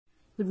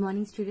Good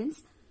morning,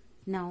 students.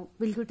 Now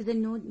we'll go to the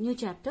new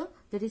chapter,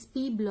 that is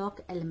p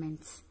block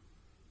elements.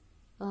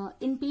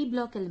 In p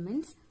block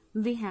elements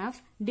we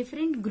have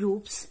different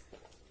groups,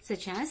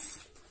 such as,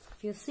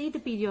 if you see the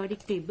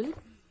periodic table,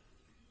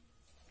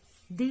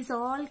 these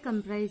all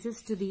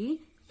comprises to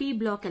the p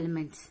block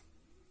elements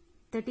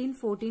 13,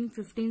 14,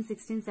 15,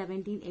 16,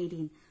 17,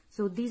 18.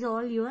 So these are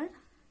all your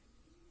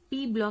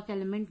p block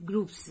element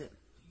groups.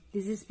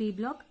 This is p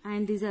block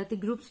and these are the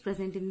groups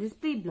present in this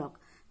p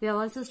block. We have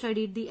also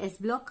studied the S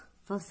block,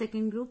 first,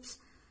 second groups,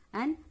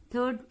 and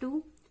third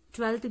to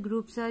 12th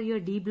groups are your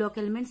D block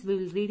elements. We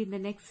will read in the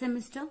next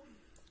semester,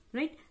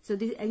 right? So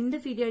this, in the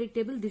periodic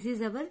table, this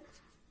is our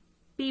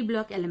P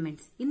block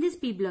elements. In this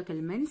P block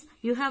elements,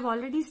 you have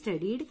already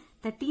studied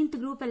 13th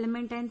group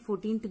element and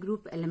 14th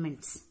group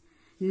elements.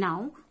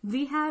 Now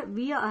we have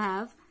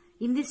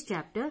in this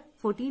chapter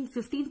 14,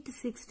 15,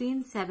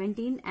 16,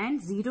 17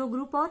 and 0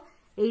 group or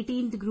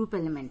 18th group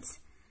elements.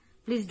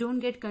 Please don't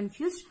get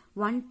confused.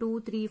 1,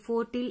 2, 3,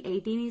 4 till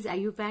 18 is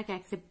IUPAC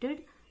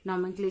accepted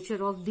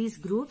nomenclature of these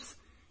groups,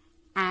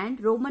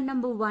 and Roman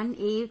number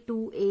 1A,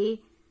 2A,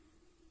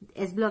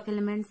 S block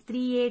elements,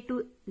 3A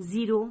to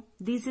 0,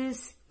 this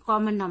is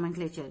common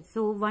nomenclature.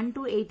 So 1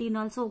 to 18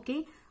 also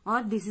okay,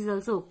 or this is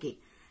also okay.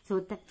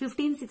 So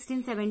 15,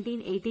 16,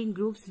 17, 18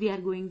 groups we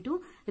are going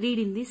to read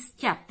in this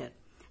chapter,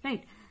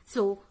 right?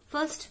 So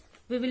first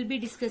we will be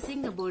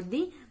discussing about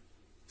the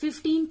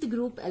 15th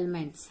group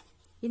elements.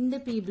 In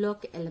the P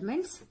block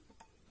elements,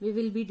 we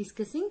will be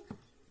discussing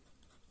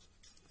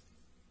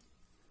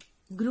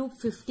group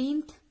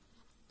 15th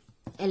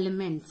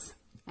elements.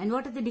 And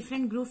what are the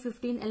different group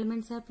 15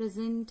 elements are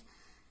present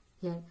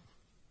here?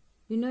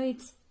 You know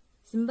its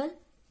symbol,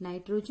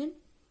 nitrogen,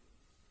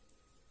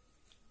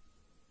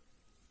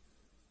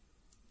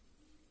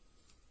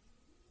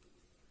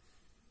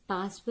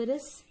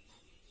 phosphorus,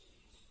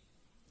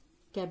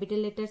 capital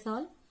letters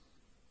all,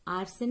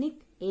 arsenic,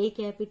 A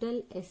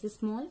capital, S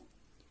small,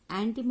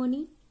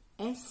 antimony,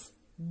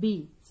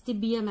 SB,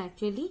 stibium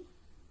actually,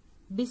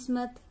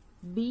 bismuth,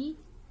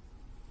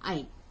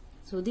 BI.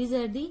 So these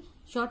are the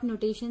short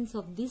notations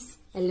of these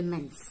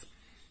elements,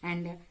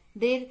 and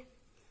their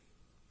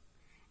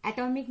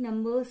atomic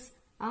numbers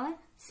are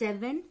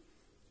 7,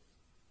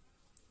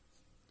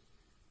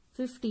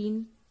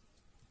 15,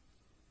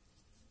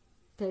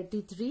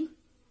 33,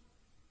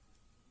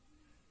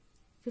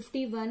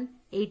 51,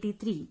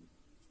 83.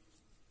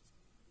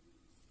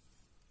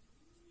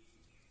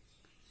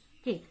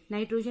 Okay,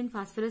 nitrogen,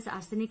 phosphorus,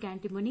 arsenic,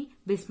 antimony,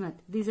 bismuth.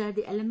 These are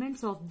the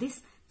elements of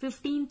this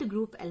 15th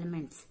group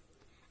elements.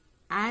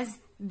 As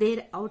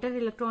their outer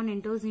electron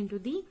enters into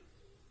the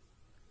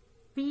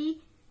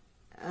p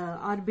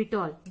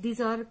orbital,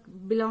 these are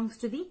belongs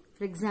to the,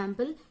 for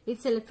example,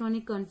 its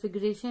electronic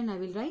configuration I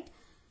will write.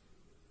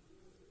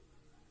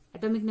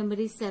 Atomic number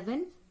is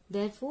 7.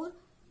 Therefore,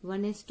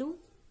 1s2,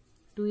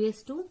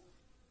 2s2,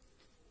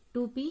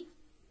 2p,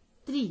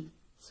 3.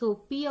 So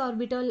p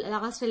orbital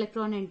last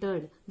electron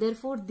entered.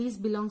 Therefore, this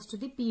belongs to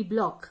the p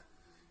block,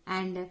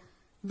 and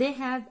they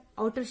have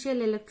outer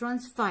shell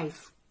electrons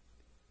 5.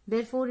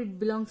 Therefore, it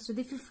belongs to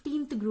the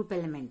 15th group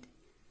element.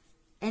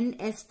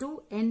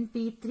 Ns2,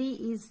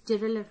 Np3 is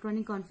general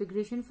electronic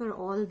configuration for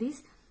all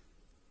these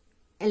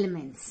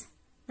elements.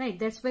 Right,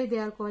 that's why they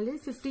are called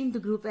as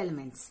 15th group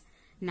elements.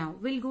 Now,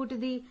 we'll go to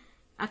the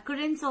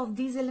occurrence of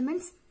these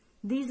elements.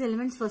 These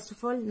elements, first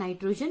of all,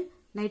 nitrogen.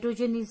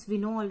 Nitrogen is, we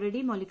know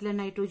already, molecular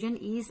nitrogen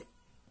is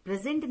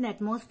present in the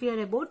atmosphere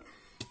about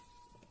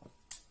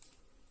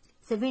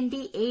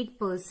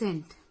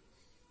 78%.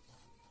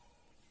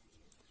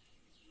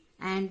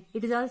 And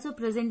it is also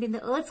present in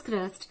the Earth's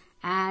crust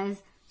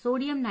as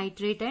sodium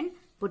nitrate and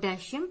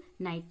potassium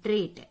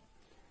nitrate.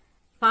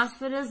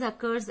 Phosphorus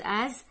occurs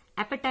as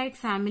apatite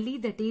family,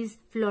 that is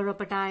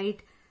fluoropatite,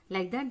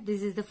 like that.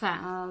 This is the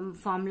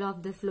formula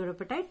of the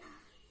fluoropatite.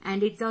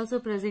 And it's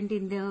also present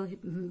in the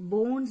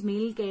bones,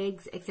 milk,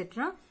 eggs,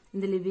 etc.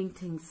 in the living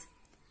things.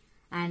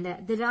 And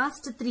the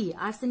last three,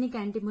 arsenic,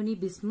 antimony,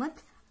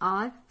 bismuth,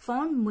 are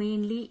found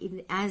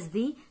mainly as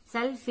the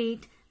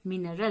sulfate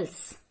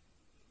minerals.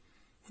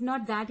 It's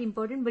not that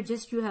important, but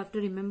just you have to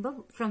remember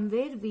from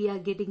where we are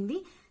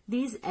getting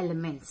these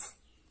elements.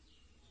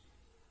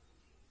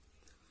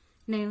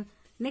 Now,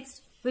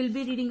 next we'll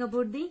be reading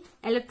about the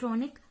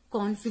electronic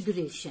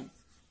configuration.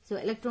 So,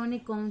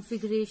 electronic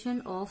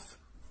configuration of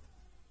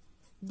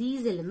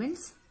these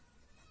elements,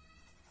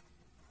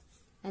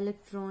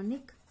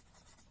 electronic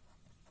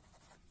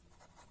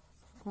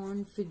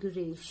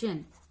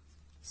configuration.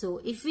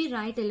 So, if we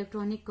write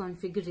electronic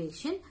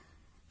configuration,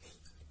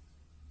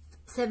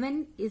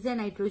 7 is a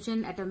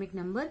nitrogen atomic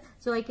number.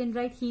 So, I can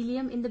write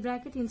helium in the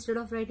bracket instead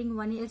of writing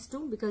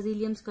 1s2 because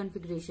helium's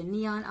configuration.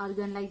 Neon,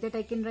 argon, like that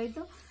I can write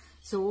the.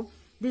 So,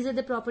 these are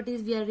the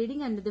properties we are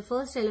reading, and the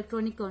first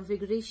electronic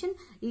configuration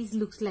is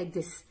looks like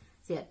this.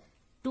 So, here,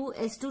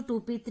 2s2,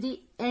 2p3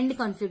 end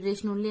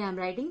configuration only I am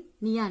writing.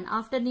 Neon.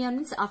 After neon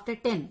means after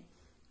 10.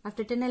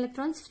 After 10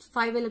 electrons,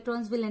 5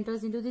 electrons will enter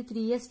into the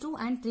 3s2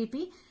 and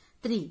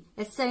 3p3.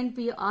 S and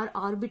p are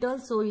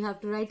orbitals, so you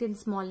have to write in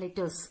small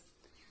letters.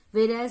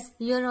 Whereas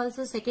here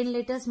also second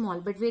letter small,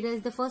 but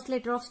whereas the first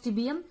letter of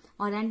stibbium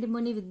or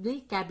antimony will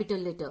be capital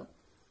letter.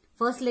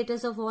 First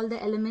letters of all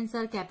the elements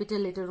are capital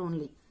letter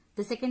only.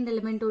 The second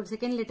element or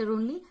second letter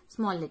only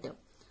small letter.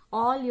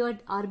 All your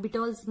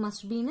orbitals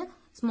must be in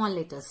small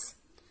letters.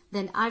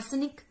 Then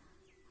arsenic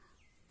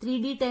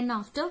 3d10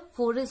 after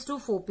 4s2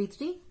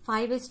 4p3,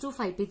 5s2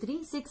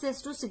 5p3,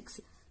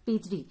 6s2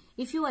 6p3.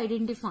 If you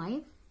identify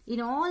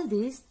in all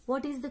this,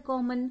 what is the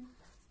common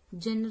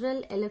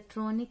general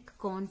electronic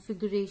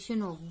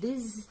configuration of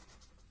this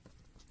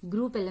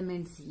group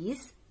elements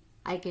is,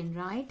 I can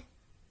write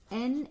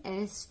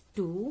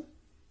ns2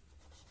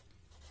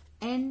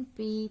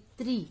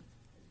 np3,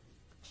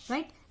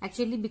 right?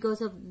 Actually, because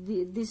of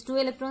these 2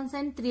 electrons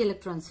and 3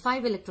 electrons,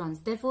 5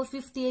 electrons, therefore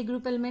 50th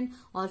group element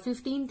or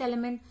 15th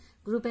element,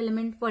 group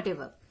element,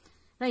 whatever,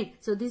 right?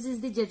 So this is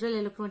the general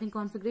electronic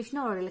configuration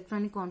or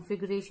electronic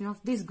configuration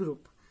of this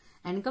group.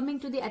 And coming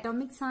to the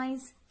atomic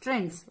size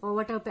trends, or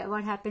what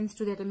happens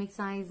to the atomic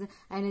size,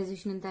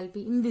 ionization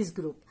enthalpy in this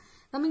group.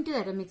 Coming to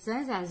the atomic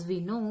size, as we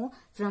know,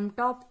 from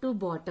top to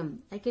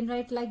bottom, I can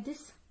write like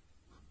this.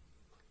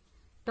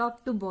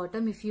 Top to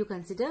bottom, if you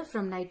consider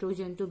from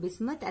nitrogen to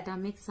bismuth,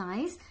 atomic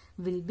size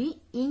will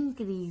be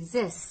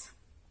increases.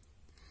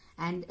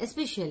 And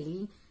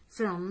especially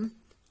from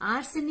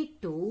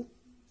arsenic to,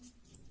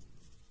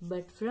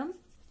 but from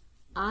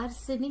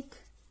arsenic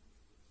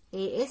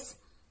As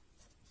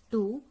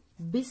to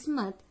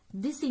bismuth,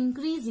 this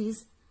increase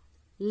is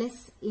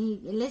less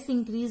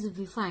increase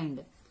we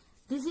find.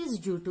 This is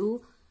due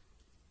to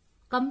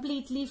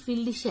completely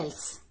filled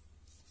shells.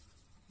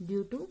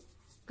 Due to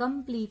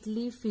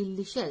completely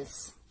filled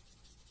shells.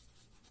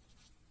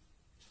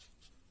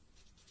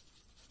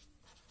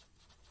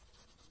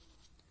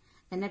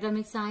 And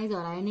atomic size or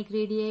ionic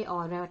radii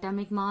or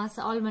atomic mass,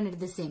 all one are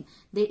the same.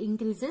 They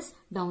increases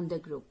down the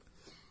group.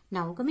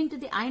 Now coming to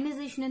the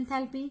ionization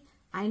enthalpy.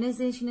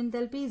 Ionization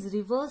enthalpy is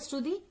reverse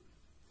to the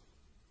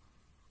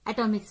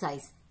atomic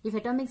size. If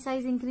atomic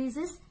size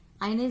increases,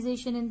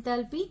 ionization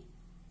enthalpy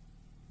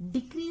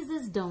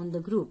decreases down the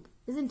group,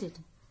 isn't it?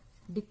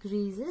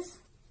 Decreases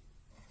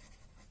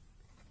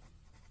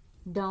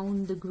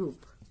down the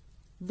group,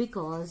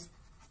 because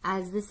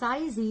as the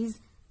size is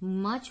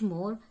much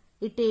more,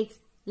 it takes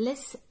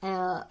less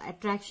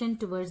attraction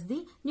towards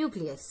the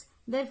nucleus.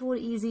 Therefore,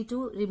 easy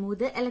to remove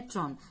the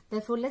electron.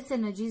 Therefore, less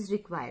energy is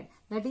required.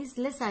 That is,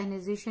 less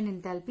ionization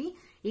enthalpy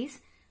is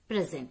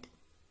present.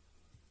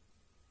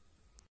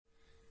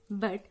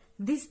 But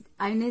this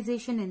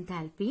ionization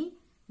enthalpy,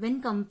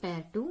 when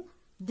compared to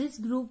this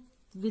group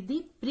with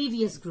the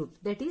previous group,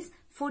 that is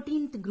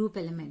 14th group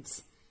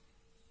elements,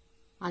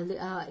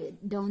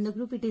 down the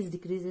group it is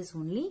decreases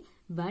only,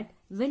 but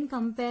when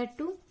compared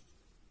to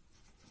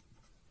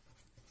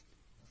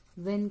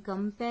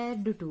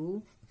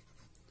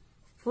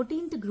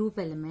 14th group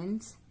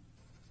elements,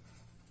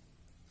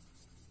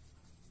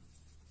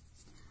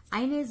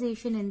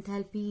 ionization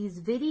enthalpy is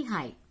very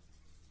high.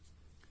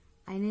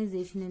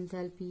 Ionization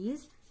enthalpy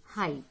is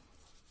high.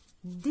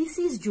 This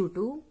is due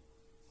to,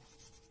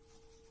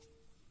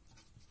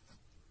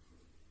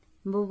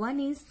 number one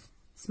is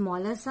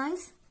smaller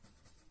size,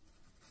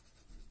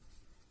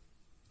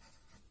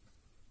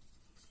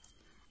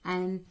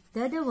 and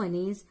the other one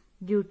is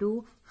due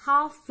to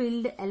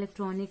half-filled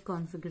electronic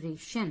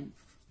configuration.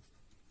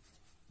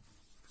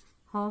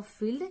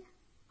 Half-filled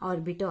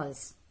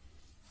orbitals.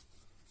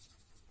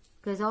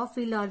 Because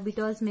half-filled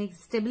orbitals make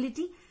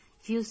stability.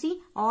 If you see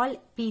all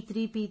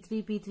P3,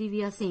 P3, P3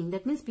 we are saying,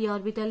 that means P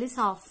orbital is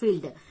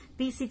half-filled.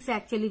 P6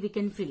 actually we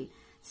can fill.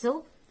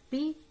 So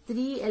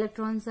P3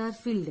 electrons are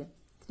filled.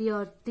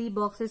 3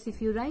 boxes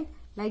if you write,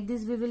 like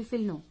this we will fill,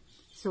 no.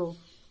 So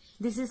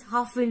this is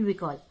half-filled we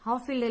call.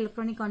 Half-filled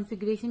electronic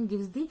configuration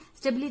gives the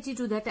stability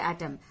to that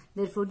atom.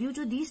 Therefore, due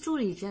to these two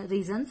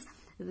reasons,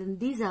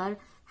 these are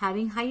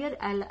having higher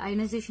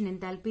ionization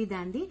enthalpy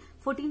than the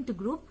 14th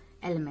group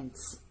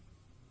elements.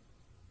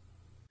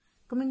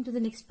 Coming to the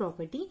next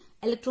property,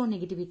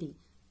 electronegativity.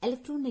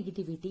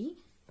 Electronegativity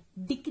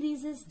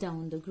decreases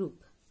down the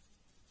group.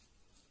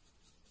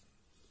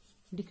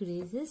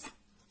 Decreases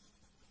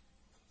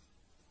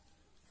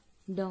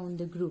down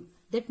the group.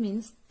 That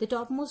means the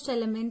topmost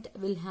element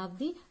will have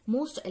the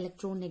most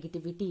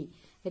electronegativity.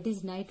 That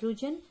is,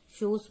 nitrogen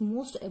shows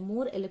more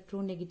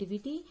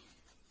electronegativity,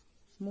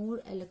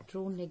 more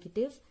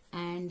electronegative,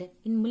 and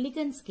in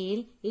Millikan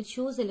scale it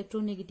shows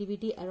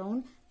electronegativity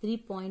around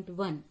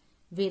 3.1,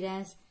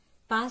 whereas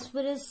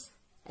phosphorus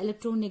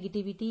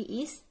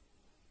electronegativity is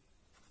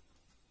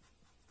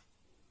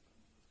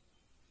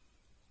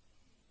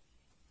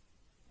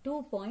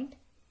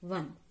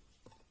 2.1.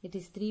 It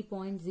is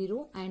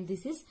 3.0 and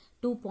this is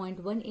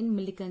 2.1 in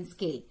Millikan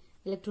scale,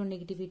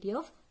 electronegativity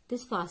of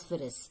this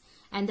phosphorus.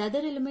 And the other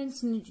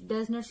elements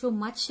does not show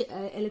much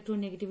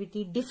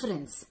electronegativity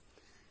difference.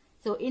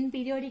 So in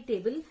periodic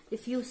table,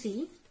 if you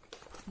see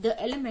the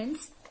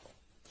elements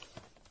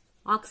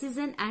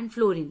oxygen and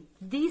fluorine.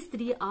 These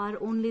three are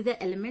only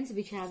the elements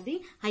which have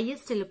the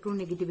highest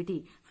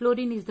electronegativity.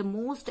 Fluorine is the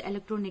most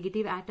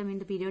electronegative atom in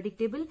the periodic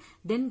table,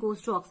 then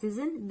goes to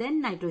oxygen,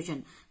 then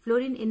nitrogen.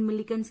 Fluorine in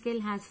Millikan scale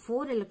has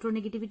 4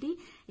 electronegativity.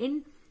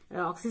 In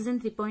oxygen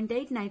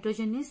 3.8,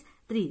 nitrogen is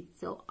 3.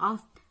 So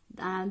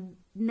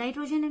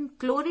nitrogen and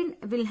chlorine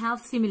will have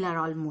similar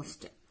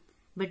almost.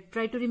 But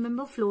try to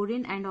remember,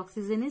 fluorine and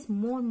oxygen is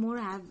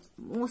have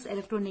most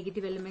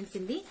electronegative elements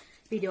in the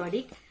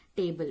periodic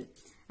table.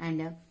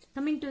 And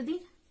coming to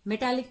the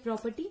metallic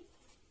property.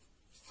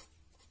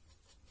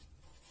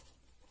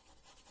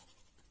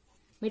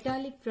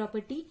 Metallic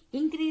property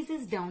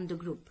increases down the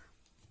group.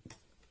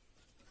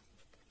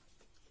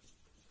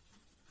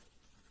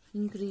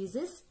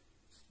 Increases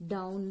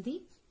down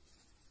the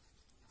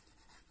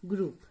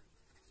group.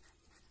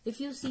 If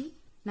you see,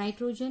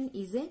 nitrogen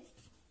is a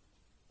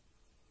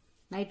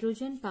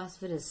nitrogen,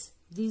 phosphorus.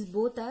 These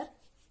both are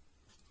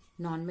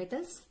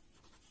non-metals.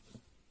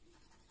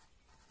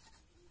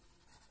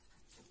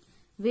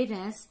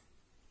 Whereas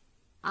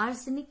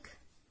arsenic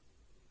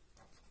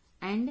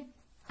and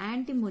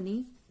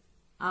antimony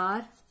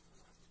are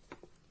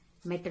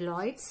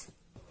metalloids.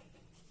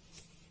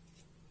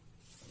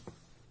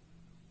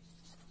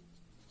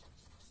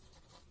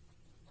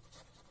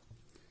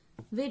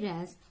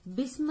 Whereas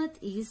bismuth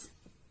is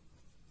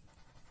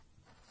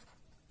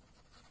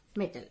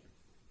metal.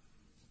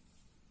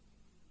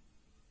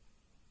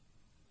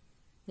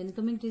 Then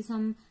coming to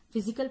some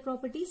physical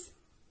properties.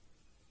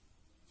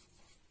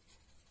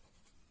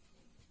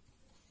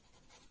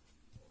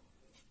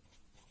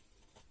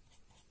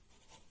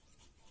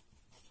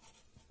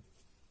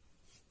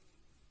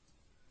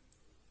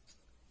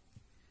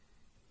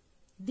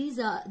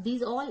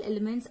 These all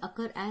elements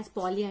occur as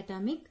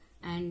polyatomic,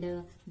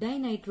 and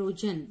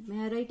dinitrogen,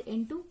 may I write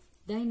N2?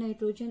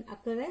 Dinitrogen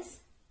occur as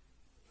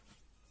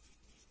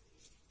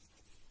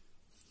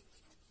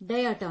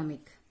diatomic.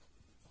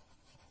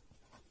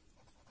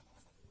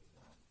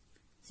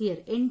 See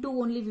here, N2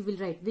 only we will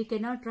write. We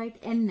cannot write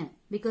N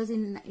because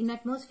in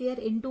atmosphere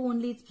N2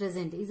 only is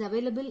present, is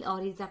available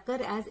or is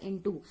occur as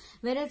N2.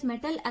 Whereas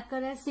metal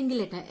occur as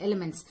single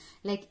elements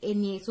like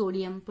Na,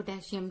 sodium,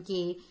 potassium,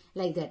 K,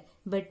 like that.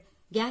 But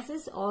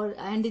gases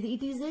and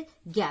it is a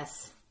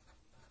gas.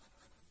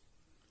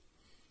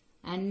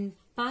 And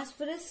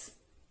phosphorus,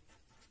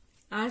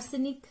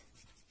 arsenic,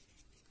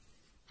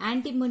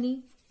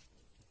 antimony,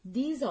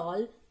 these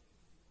all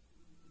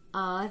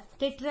are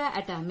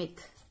tetraatomic.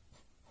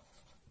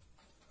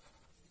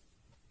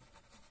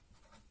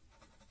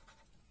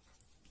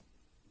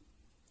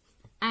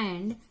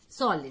 And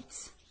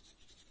solids.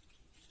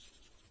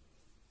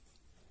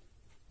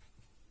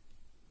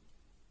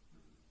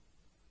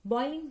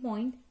 Boiling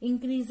point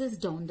increases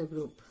down the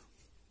group.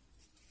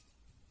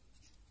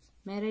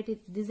 May I write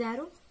it this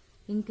arrow?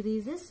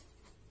 Increases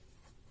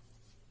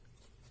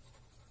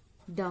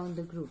down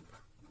the group.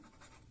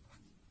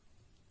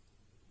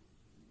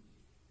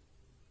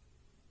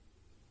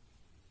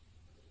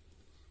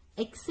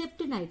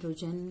 Except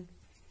nitrogen,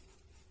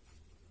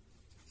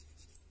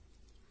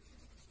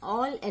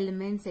 all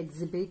elements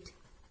exhibit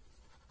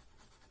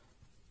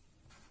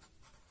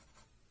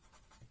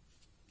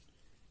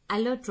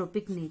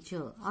allotropic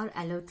nature or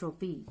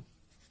allotropy.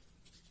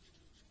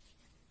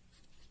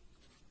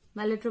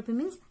 Allotropy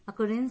means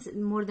occurrence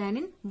more than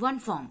in one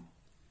form.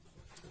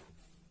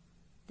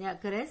 They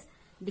occur as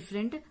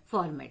different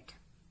format.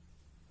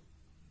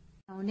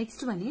 Now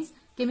next one is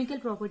chemical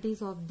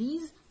properties of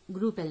these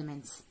group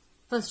elements.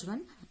 First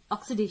one,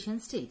 oxidation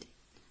state.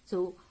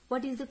 So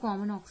what is the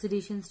common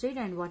oxidation state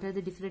and what are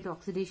the different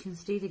oxidation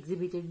state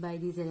exhibited by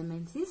these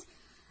elements is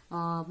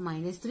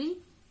 -3,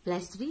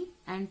 +3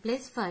 and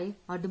 +5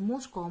 are the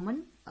most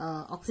common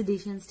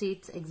oxidation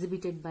states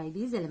exhibited by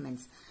these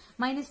elements.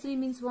 -3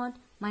 means what?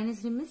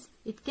 -3 means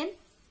it can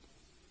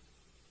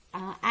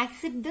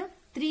accept the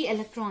 3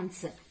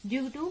 electrons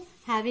due to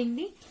having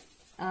the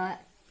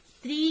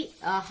 3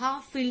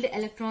 half-filled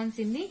electrons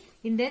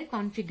in their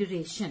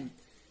configuration,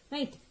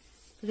 right?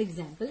 For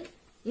example,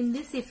 in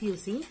this, if you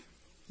see,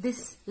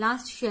 this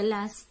last shell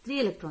has 3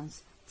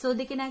 electrons, so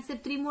they can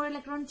accept 3 more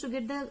electrons to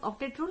get the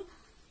octet rule.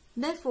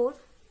 Therefore,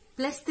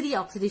 +3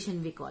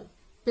 oxidation we call.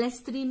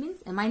 +3 means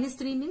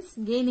 -3 means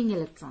gaining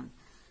electron.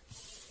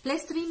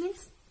 +3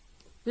 means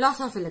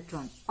loss of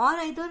electron, or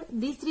either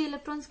these 3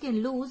 electrons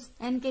can lose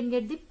and can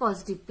get the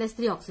positive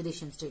 +3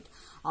 oxidation state,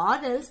 or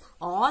else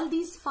all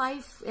these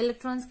 5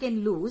 electrons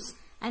can lose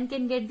and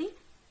can get the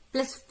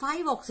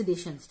 +5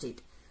 oxidation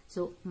state.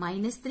 So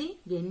 -3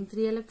 gaining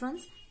 3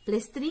 electrons,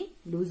 +3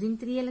 losing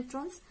 3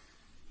 electrons,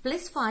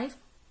 +5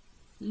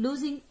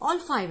 losing all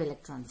 5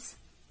 electrons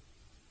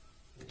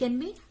can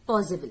be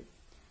possible.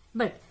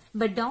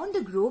 But down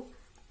the group,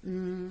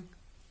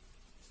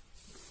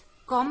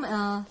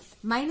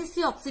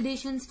 -3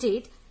 oxidation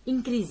state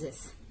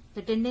increases.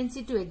 The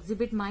tendency to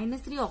exhibit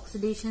 -3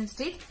 oxidation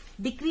state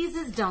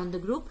decreases down the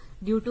group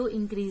due to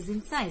increase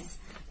in size.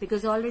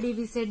 Because already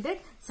we said that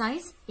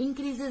size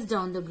increases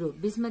down the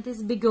group. Bismuth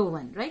is bigger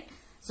one, right?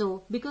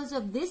 So because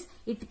of this,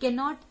 it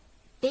cannot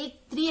take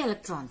 3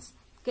 electrons.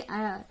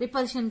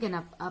 repulsion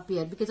can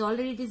appear, because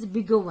already it is a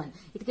bigger one.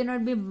 It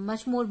cannot be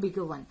much more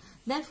bigger one.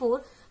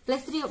 Therefore,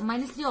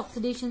 -3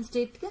 oxidation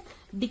state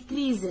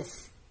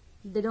decreases.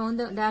 The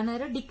down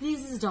arrow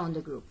decreases down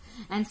the group.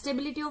 And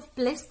stability of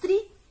 +3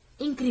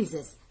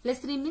 increases.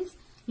 +3 means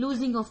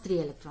losing of 3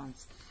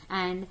 electrons.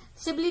 And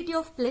stability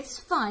of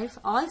 +5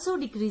 also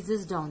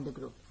decreases down the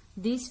group.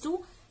 These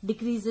two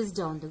decreases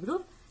down the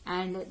group.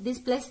 And this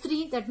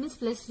 +3, that means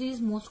 +3 is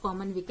most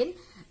common, we can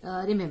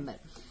remember.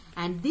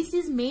 And this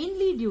is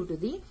mainly due to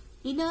the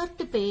inert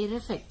pair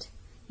effect.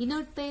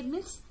 Inert pair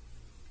means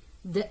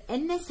the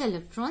NS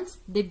electrons,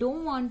 they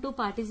don't want to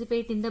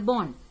participate in the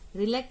bond.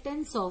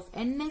 Reluctance of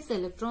NS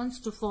electrons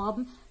to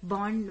form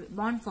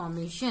bond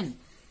formation.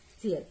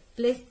 See here,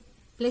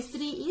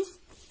 +3 is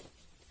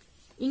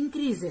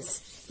increases.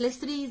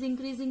 +3 is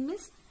increasing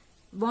means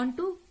want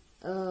to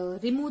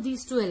remove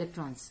these 2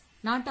 electrons.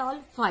 Not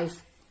all 5.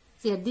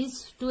 See here,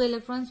 these 2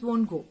 electrons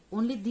won't go.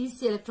 Only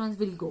these electrons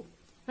will go.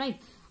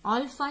 Right?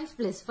 All 5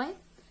 +5.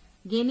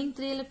 Gaining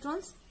 3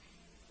 electrons.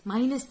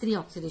 -3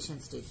 oxidation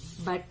state.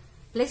 But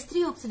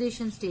 +3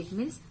 oxidation state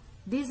means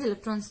these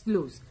electrons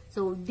lose.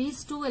 So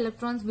these 2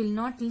 electrons will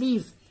not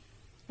leave.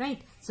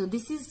 Right? So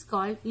this is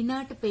called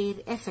inert pair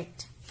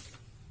effect.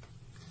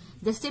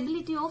 The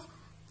stability of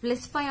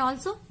 +5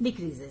 also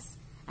decreases.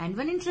 And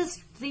one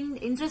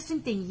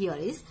interesting thing here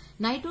is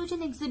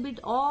nitrogen exhibit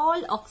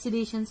all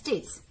oxidation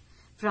states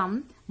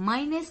from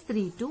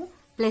 -3 to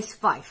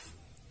 +5.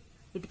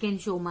 It can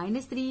show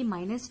 -3,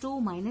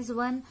 -2,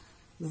 -1,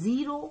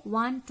 0,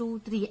 1, 2,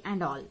 3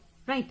 and all.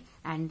 Right?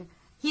 And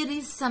here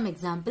is some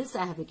examples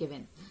I have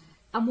given.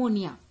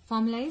 Ammonia.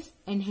 Formula is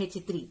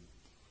NH3.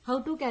 How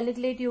to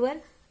calculate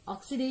your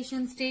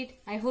oxidation state?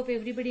 I hope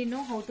everybody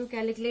know how to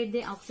calculate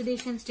the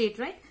oxidation state,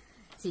 right?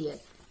 See here.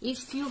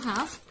 If you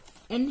have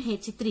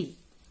NH3,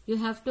 you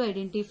have to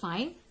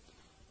identify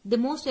the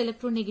most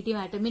electronegative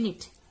atom in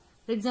it.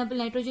 For example,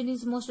 nitrogen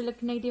is most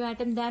electronegative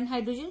atom than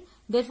hydrogen.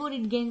 Therefore,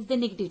 it gains the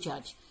negative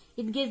charge.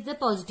 It gets the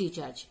positive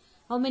charge.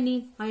 How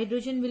many?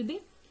 Hydrogen will be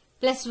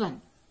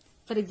 +1.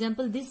 For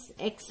example, this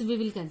X we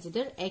will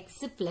consider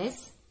X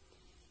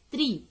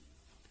 +3.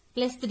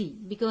 +3,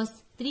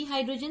 because 3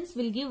 hydrogens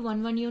will give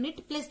 1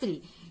 unit,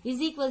 +3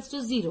 is equals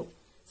to 0.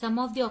 Sum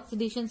of the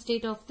oxidation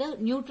state of the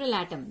neutral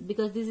atom,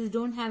 because this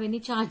don't have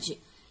any charge,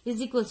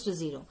 is equals to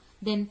 0.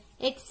 Then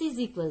X is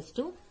equals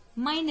to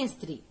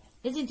 -3,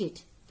 isn't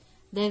it?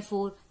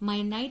 Therefore,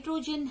 my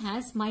nitrogen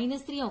has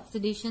 -3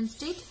 oxidation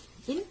state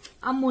in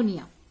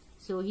ammonia.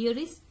 So here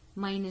is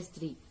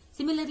 -3.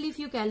 Similarly, if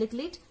you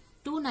calculate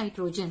 2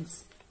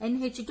 nitrogens,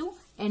 NH2,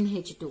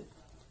 NH2.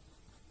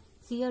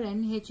 See here,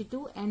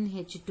 NH2,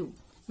 NH2.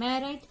 May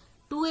I write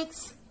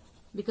 2X,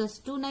 because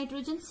 2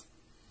 nitrogens,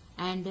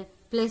 and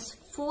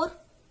 +4,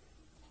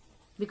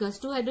 because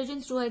 2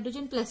 hydrogens, 2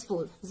 hydrogen,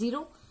 +4,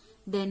 0.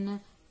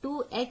 Then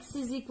 2X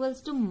is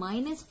equals to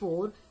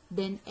 -4.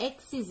 Then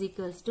X is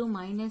equals to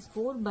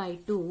 -4 by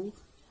 2.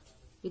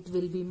 It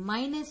will be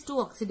 -2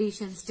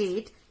 oxidation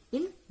state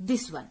in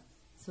this one.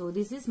 So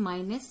this is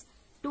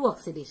 -2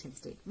 oxidation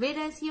state.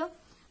 Whereas here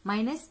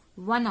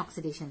 -1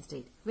 oxidation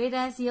state.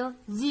 Whereas here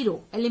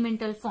 0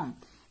 elemental form.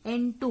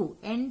 N2,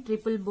 N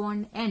triple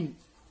bond N.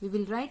 We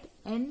will write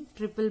N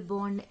triple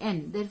bond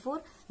N.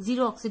 Therefore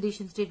 0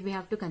 oxidation state we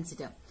have to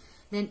consider.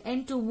 Then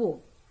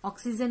N2O.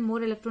 Oxygen more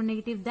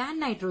electronegative than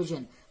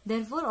nitrogen.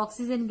 Therefore,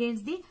 oxygen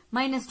gains the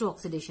 -2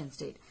 oxidation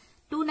state.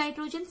 2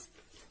 nitrogens,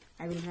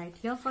 I will write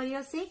here for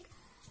your sake,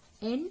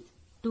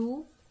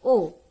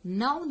 N2O.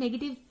 Now,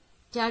 negative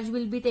charge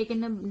will be taken,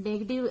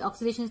 negative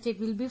oxidation state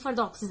will be for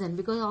the oxygen,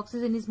 because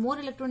oxygen is more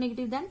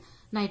electronegative than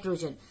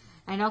nitrogen.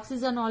 And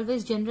oxygen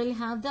always generally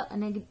have the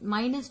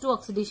 -2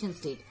 oxidation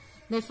state.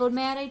 Therefore,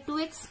 may I write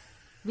 2X?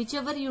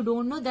 Whichever you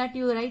don't know, that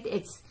you write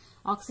X.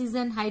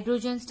 Oxygen,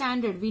 hydrogen,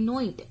 standard, we know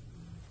it.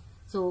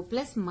 So,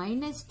 plus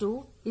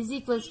 -2 is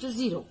equals to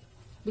 0,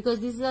 because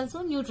this is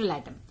also neutral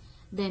atom.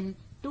 Then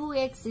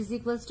 2X is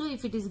equals to,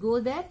 if it is go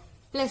there,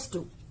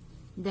 +2.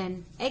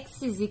 Then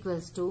X is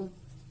equals to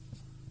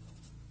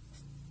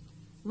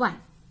 1,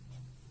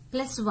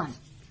 +1.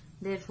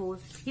 Therefore,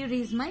 here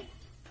is my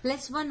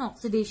 +1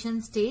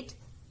 oxidation state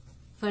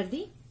for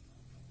the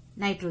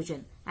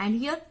nitrogen. And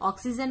here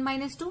oxygen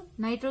 -2,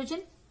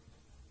 nitrogen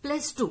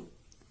 +2.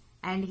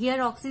 And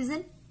here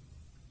oxygen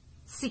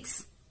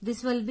 6.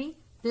 This will be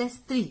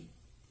 +3.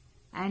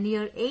 And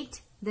here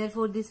 8.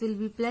 Therefore, this will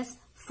be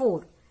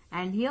 +4.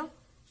 And here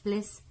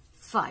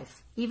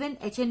 +5. Even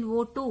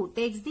HNO2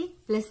 takes the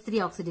 +3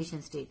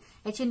 oxidation state.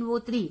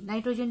 HNO3,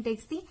 nitrogen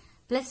takes the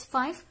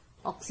 +5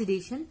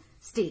 oxidation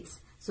states.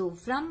 So,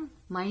 from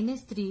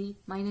 -3,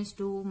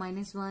 -2,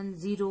 -1,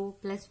 0,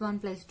 +1,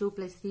 +2,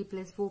 +3,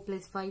 +4,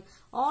 +5,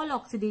 all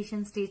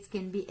oxidation states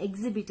can be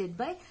exhibited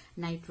by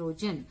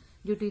nitrogen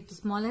due to its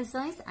smaller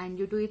size and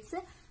due to its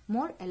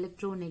more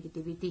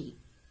electronegativity.